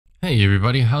Hey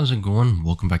everybody, how's it going?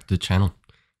 Welcome back to the channel.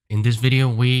 In this video,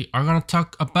 we are going to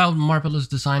talk about Marvelous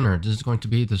Designer. This is going to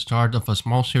be the start of a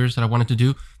small series that I wanted to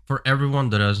do for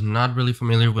everyone that is not really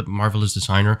familiar with Marvelous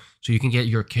Designer, so you can get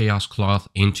your Chaos Cloth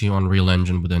into Unreal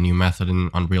Engine with a new method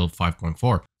in Unreal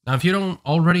 5.4. Now, if you don't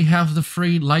already have the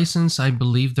free license, I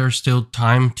believe there's still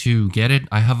time to get it.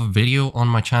 I have a video on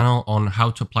my channel on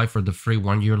how to apply for the free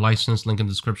 1-year license, link in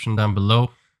the description down below.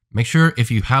 Make sure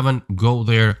if you haven't, go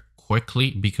there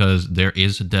quickly because there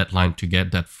is a deadline to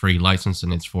get that free license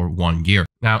and it's for 1 year.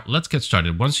 Now let's get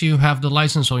started. Once you have the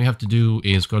license, all you have to do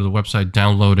is go to the website,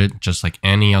 download it just like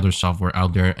any other software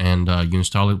out there, and you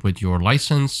install it with your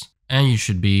license and you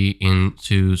should be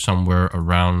into somewhere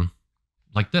around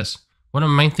like this. One of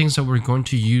the main things that we're going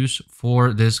to use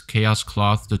for this Chaos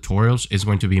Cloth tutorials is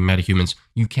going to be metahumans.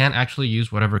 You can actually use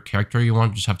whatever character you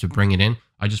want, just have to bring it in.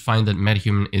 I just find that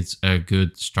metahuman is a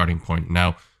good starting point.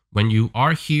 Now, when you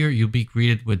are here, you'll be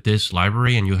greeted with this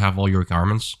library and you have all your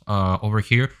garments over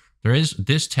here. There is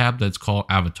this tab that's called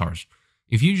avatars.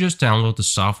 If you just download the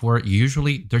software,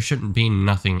 usually there shouldn't be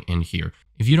nothing in here.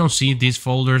 If you don't see these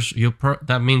folders,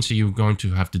 that means that you're going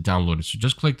to have to download it. So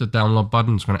just click the download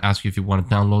button. It's going to ask you if you want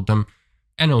to download them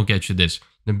and it'll get you this.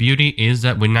 The beauty is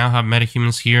that we now have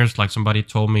metahumans here. It's like somebody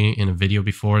told me in a video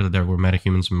before that there were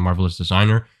metahumans in Marvelous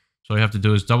Designer. So all you have to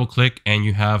do is double click and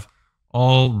you have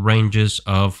all ranges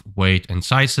of weight and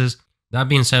sizes. That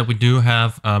being said, we do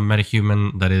have a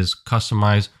metahuman that is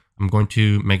customized. I'm going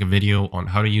to make a video on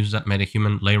how to use that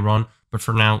metahuman later on, but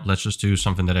for now, let's just do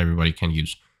something that everybody can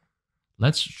use.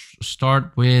 Let's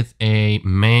start with a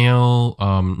male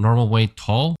normal weight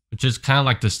tall, which is kind of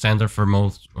like the standard for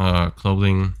most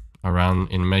clothing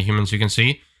around in metahumans. You can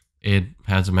see it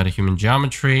has a metahuman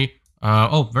geometry.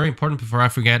 Oh, very important before I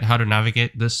forget how to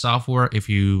navigate this software. If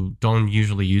you don't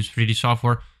usually use 3D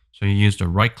software, so you use the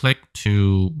right click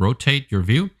to rotate your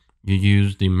view. You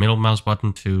use the middle mouse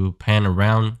button to pan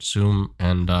around, zoom,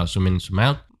 and zoom in, zoom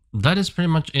out. That is pretty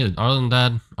much it. Other than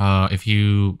that, if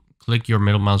you click your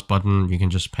middle mouse button, you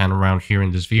can just pan around here in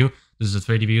this view. This is a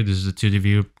 3D view. This is a 2D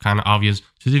view. Kind of obvious.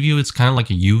 2D view, it's kind of like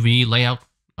a UV layout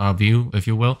view, if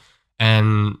you will.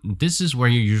 And this is where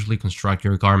you usually construct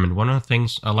your garment. One of the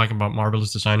things I like about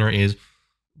Marvelous Designer is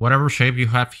whatever shape you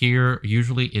have here,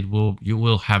 usually you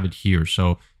will have it here.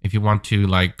 So if you want to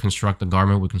like construct a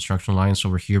garment with construction lines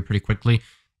over here pretty quickly,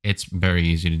 it's very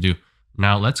easy to do.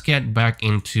 Now let's get back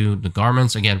into the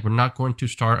garments. Again, we're not going to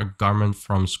start a garment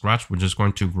from scratch. We're just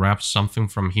going to grab something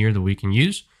from here that we can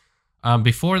use.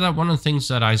 Before that, one of the things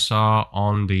that I saw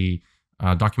on the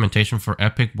documentation for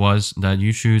Epic was that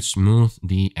you should smooth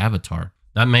the avatar.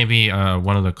 That may be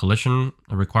one of the collision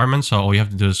requirements. So all you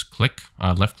have to do is click,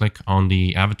 left click on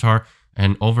the avatar.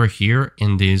 And over here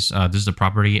in this, this is the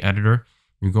property editor.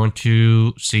 You're going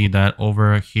to see that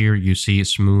over here, you see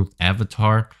smooth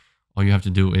avatar. All you have to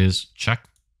do is check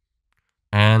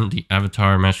and the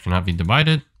avatar mesh cannot be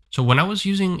divided. So when I was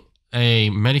using a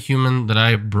metahuman that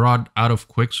I brought out of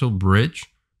Quixel Bridge,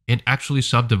 it actually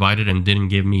subdivided and didn't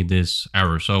give me this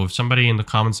error. So if somebody in the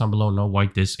comments down below know why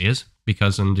this is,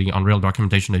 because in the Unreal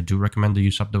documentation, they do recommend that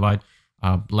you subdivide,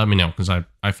 let me know, because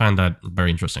I find that very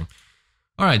interesting.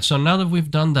 All right, so now that we've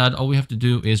done that, all we have to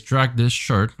do is drag this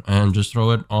shirt and just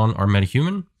throw it on our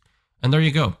metahuman. And there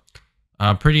you go.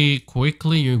 Pretty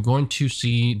quickly, you're going to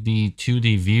see the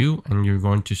 2D view and you're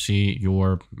going to see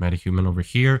your metahuman over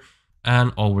here.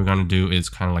 And all we're going to do is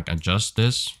kind of like adjust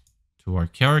this to our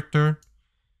character.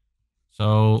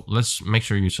 So let's make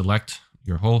sure you select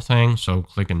your whole thing. So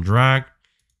click and drag,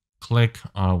 click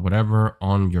whatever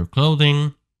on your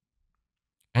clothing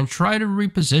and try to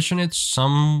reposition it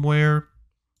somewhere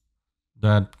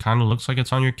that kind of looks like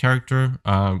it's on your character.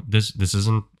 This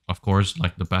isn't, of course,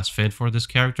 like the best fit for this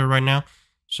character right now.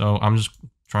 So I'm just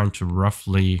trying to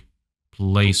roughly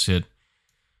place it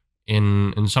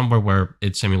in somewhere where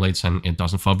it simulates and it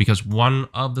doesn't fall. Because one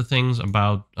of the things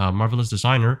about Marvelous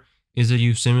Designer is that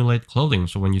you simulate clothing.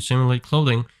 So when you simulate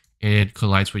clothing, it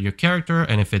collides with your character.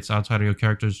 And if it's outside of your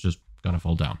character, it's just gonna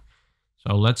fall down.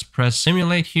 So let's press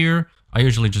simulate here. I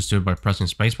usually just do it by pressing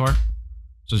spacebar.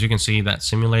 So as you can see, that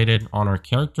simulated on our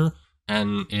character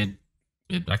and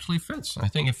it actually fits. I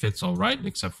think it fits all right,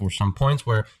 except for some points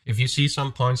where if you see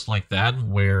some points like that,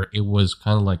 where it was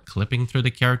kind of like clipping through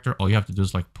the character, all you have to do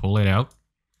is like pull it out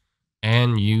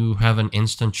and you have an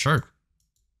instant shirt.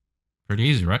 Pretty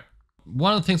easy, right?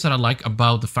 One of the things that I like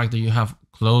about the fact that you have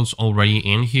clothes already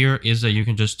in here is that you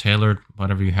can just tailor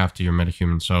whatever you have to your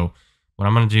metahuman. So what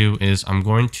I'm going to do is I'm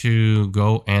going to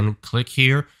go and click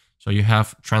here. So you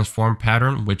have transform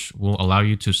pattern, which will allow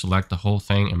you to select the whole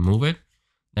thing and move it.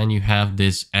 Then you have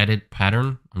this edit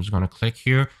pattern. I'm just going to click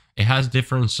here It has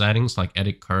different settings like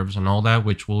edit curves and all that,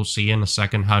 which we'll see in a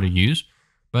second how to use.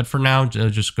 But for now,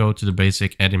 just go to the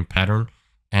basic edit pattern,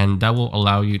 and that will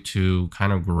allow you to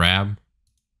kind of grab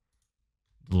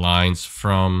the lines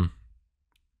from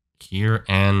here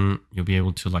and you'll be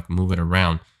able to like move it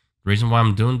around. The reason why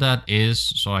I'm doing that is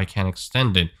so I can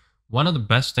extend it. One of the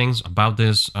best things about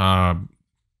this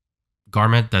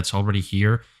garment that's already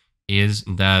here is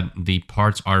that the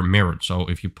parts are mirrored. So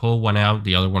if you pull one out,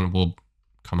 the other one will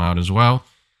come out as well,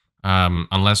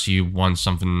 unless you want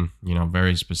something, you know,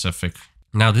 very specific.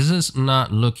 Now this is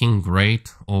not looking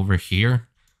great over here,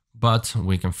 but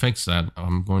we can fix that.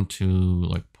 I'm going to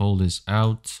like pull this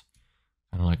out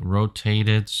and like rotate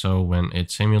it so when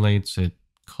it simulates, it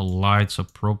collides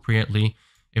appropriately.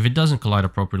 If it doesn't collide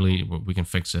appropriately, we can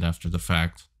fix it after the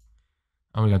fact.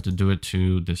 And we got to do it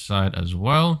to this side as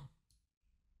well.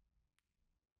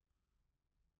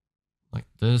 Like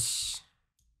this.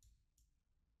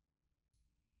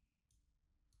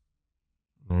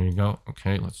 There you go.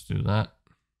 Okay, let's do that.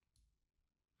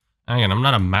 And again, I'm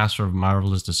not a master of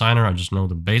Marvelous Designer. I just know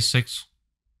the basics.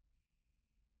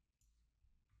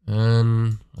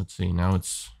 And let's see, now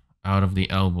it's out of the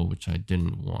elbow, which I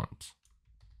didn't want.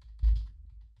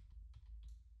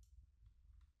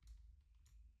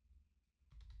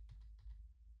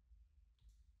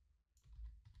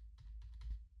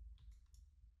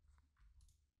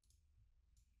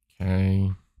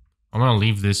 Okay, I'm gonna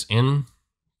leave this in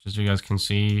just so you guys can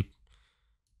see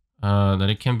that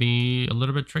it can be a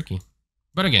little bit tricky.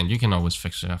 But again, you can always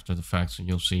fix it after the fact, so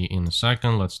you'll see in a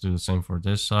second. Let's do the same for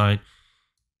this side.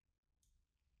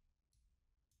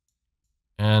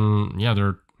 And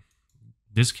yeah,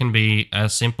 this can be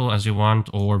as simple as you want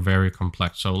or very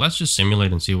complex. So let's just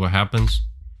simulate and see what happens.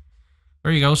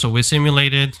 There you go. So we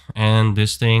simulated and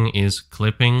this thing is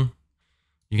clipping.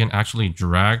 You can actually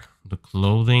drag the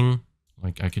clothing.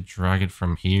 Like I could drag it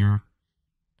from here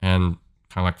and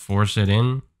kind of like force it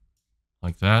in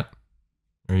like that.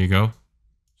 There you go.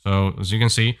 So as you can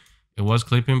see, it was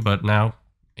clipping, but now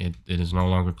it is no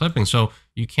longer clipping. So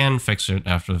you can fix it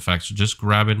after the fact. So just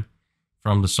grab it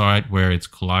from the side where it's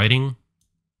colliding,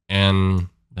 and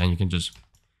then you can just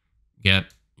get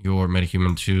your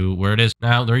metahuman to where it is.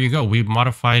 Now, there you go. We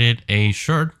modified it a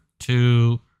shirt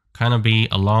to kind of be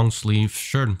a long sleeve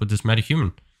shirt with this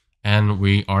metahuman. And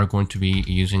we are going to be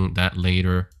using that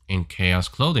later in Chaos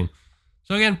Clothing.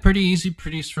 So again, pretty easy,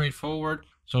 pretty straightforward.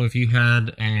 So if you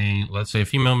had a, let's say a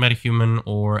female metahuman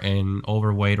or an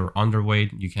overweight or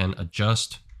underweight, you can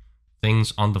adjust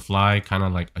things on the fly, kind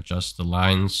of like adjust the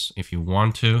lines if you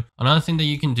want to. Another thing that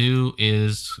you can do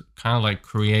is kind of like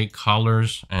create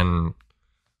collars and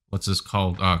what's this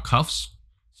called? Cuffs.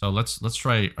 So let's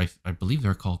try, I believe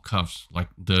they're called cuffs, like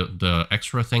the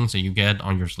extra things that you get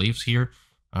on your sleeves here.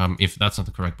 If that's not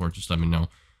the correct word, just let me know.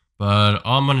 But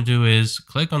all I'm going to do is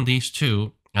click on these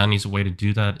two. And easy way to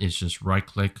do that is just right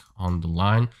click on the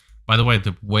line. By the way,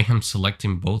 the way I'm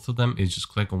selecting both of them is just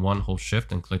click on one, hold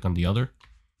shift and click on the other.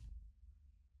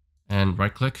 And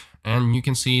right click. And you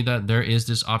can see that there is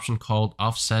this option called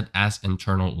offset as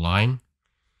internal line.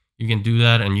 You can do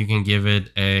that and you can give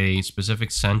it a specific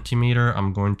centimeter.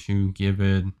 I'm going to give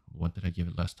it, what did I give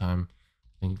it last time?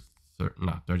 I think,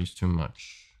 30 is too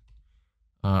much.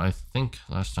 I think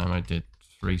last time I did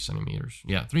 3 centimeters.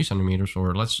 Yeah, 3 centimeters,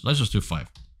 or let's just do 5.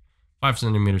 5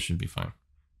 centimeters should be fine.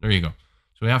 There you go.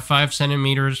 So we have 5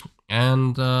 centimeters,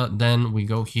 and then we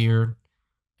go here,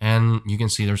 and you can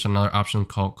see there's another option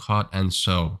called cut and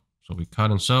sew. So we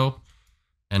cut and sew,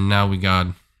 and now we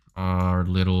got our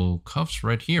little cuffs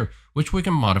right here, which we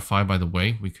can modify, by the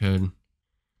way. We could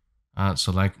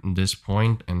select this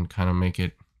point and kind of make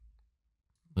it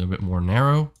a little bit more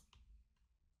narrow.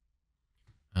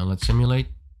 And let's simulate.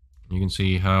 You can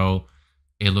see how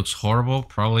it looks horrible.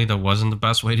 Probably that wasn't the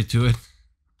best way to do it.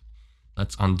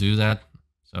 Let's undo that.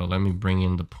 So let me bring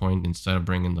in the point instead of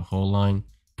bringing the whole line.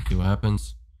 See what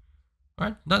happens. All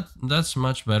right, that's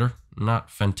much better. Not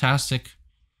fantastic.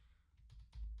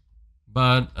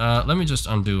 But let me just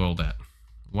undo all that.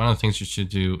 One of the things you should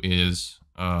do is,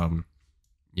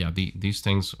 yeah, these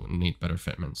things need better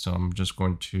fitment. So I'm just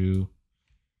going to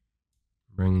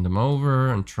bring them over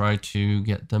and try to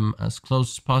get them as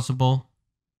close as possible.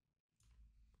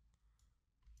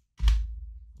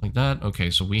 Like that. Okay,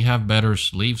 so we have better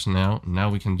sleeves now. Now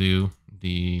we can do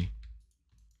the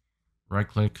right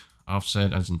click,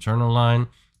 offset as internal line.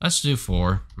 Let's do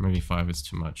 4, maybe 5 is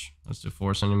too much. Let's do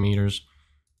 4 centimeters.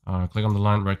 Click on the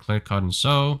line, right click, cut and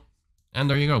sew. And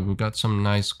there you go. We've got some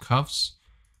nice cuffs.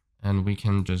 And we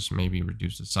can just maybe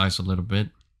reduce the size a little bit.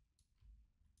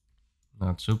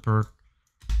 Not super.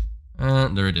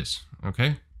 And there it is.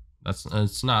 Okay.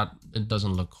 It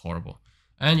doesn't look horrible.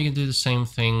 And you can do the same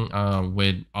thing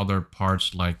with other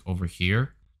parts, like over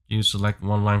here. You select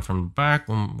one line from the back,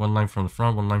 one line from the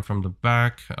front, one line from the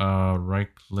back, right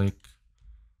click,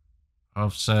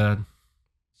 offset,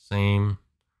 same.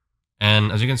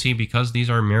 And as you can see, because these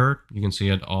are mirrored, you can see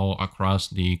it all across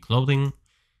the clothing.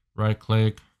 Right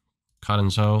click, cut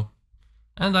and sew,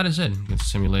 and that is it. You can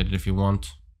simulate it if you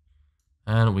want.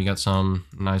 And we got some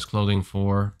nice clothing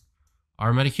for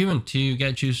our MetaHuman to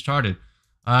get you started.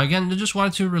 Again, I just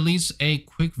wanted to release a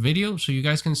quick video so you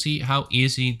guys can see how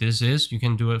easy this is. You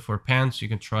can do it for pants, you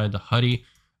can try the hoodie.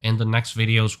 In the next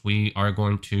videos, we are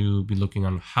going to be looking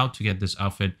on how to get this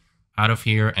outfit out of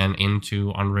here and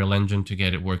into Unreal Engine to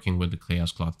get it working with the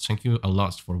Chaos Cloth. Thank you a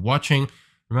lot for watching.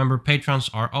 Remember, Patrons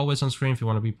are always on screen. If you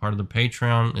want to be part of the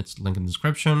Patreon, it's linked in the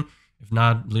description. If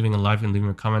not, leaving a like and leaving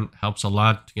a comment helps a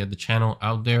lot to get the channel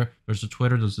out there. There's the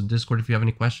Twitter, there's the Discord if you have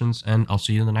any questions, and I'll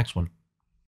see you in the next one.